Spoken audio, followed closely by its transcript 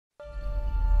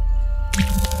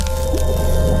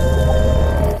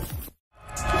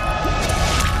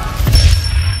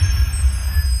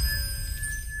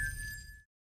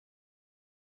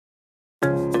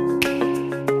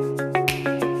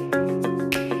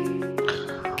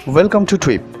Welcome to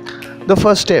Twib. The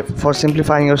first step for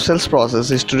simplifying your sales process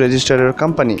is to register your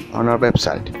company on our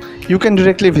website. You can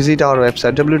directly visit our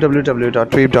website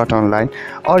www.twib.online,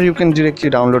 or you can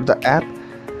directly download the app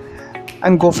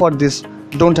and go for this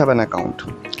don't have an account.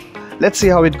 Let's see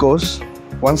how it goes.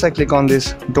 Once I click on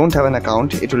this don't have an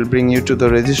account, it will bring you to the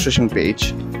registration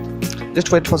page.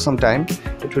 Just wait for some time.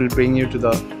 It will bring you to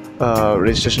the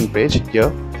registration page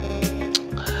here.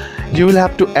 You will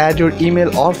have to add your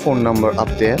email or phone number up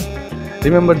there.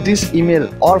 Remember, this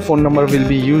email or phone number will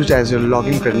be used as your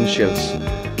login credentials.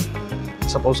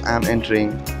 Suppose I am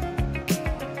entering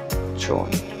John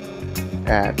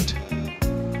at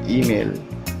email.com.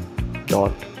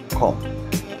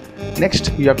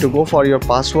 Next, you have to go for your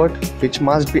password, which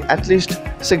must be at least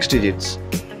 6 digits.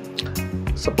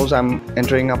 Suppose I am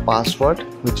entering a password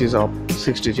which is of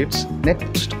 6 digits.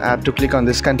 Next, I have to click on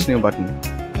this continue button.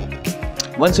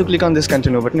 Once you click on this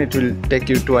continue button, it will take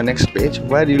you to a next page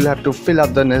where you will have to fill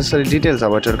up the necessary details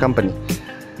about your company.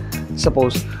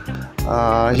 Suppose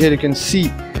here you can see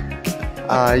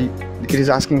it is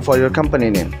asking for your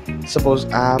company name. Suppose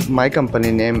I have my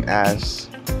company name as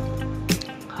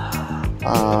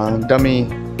Dummy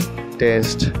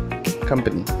Test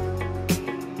Company.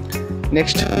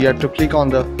 Next, you have to click on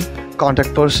the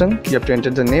contact person. You have to enter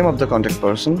the name of the contact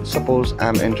person. Suppose I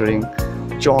am entering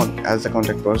John as the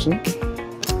contact person.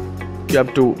 You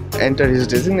have to enter his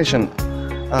designation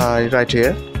right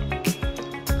here.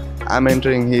 I'm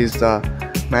entering he is the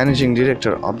managing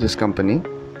director of this company.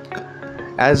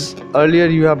 As earlier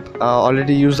you have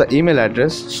already used the email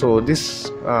address, so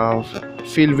this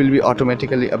field will be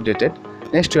automatically updated.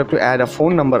 Next, you have to add a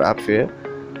phone number up here.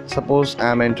 Suppose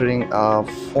I'm entering a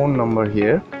phone number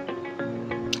here.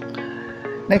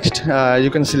 Next, you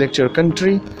can select your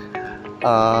country,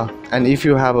 and if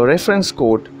you have a reference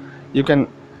code, you can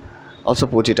also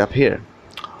put it up here.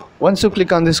 Once you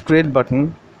click on this create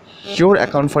button, your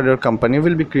account for your company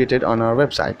will be created on our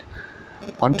website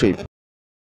on Twib.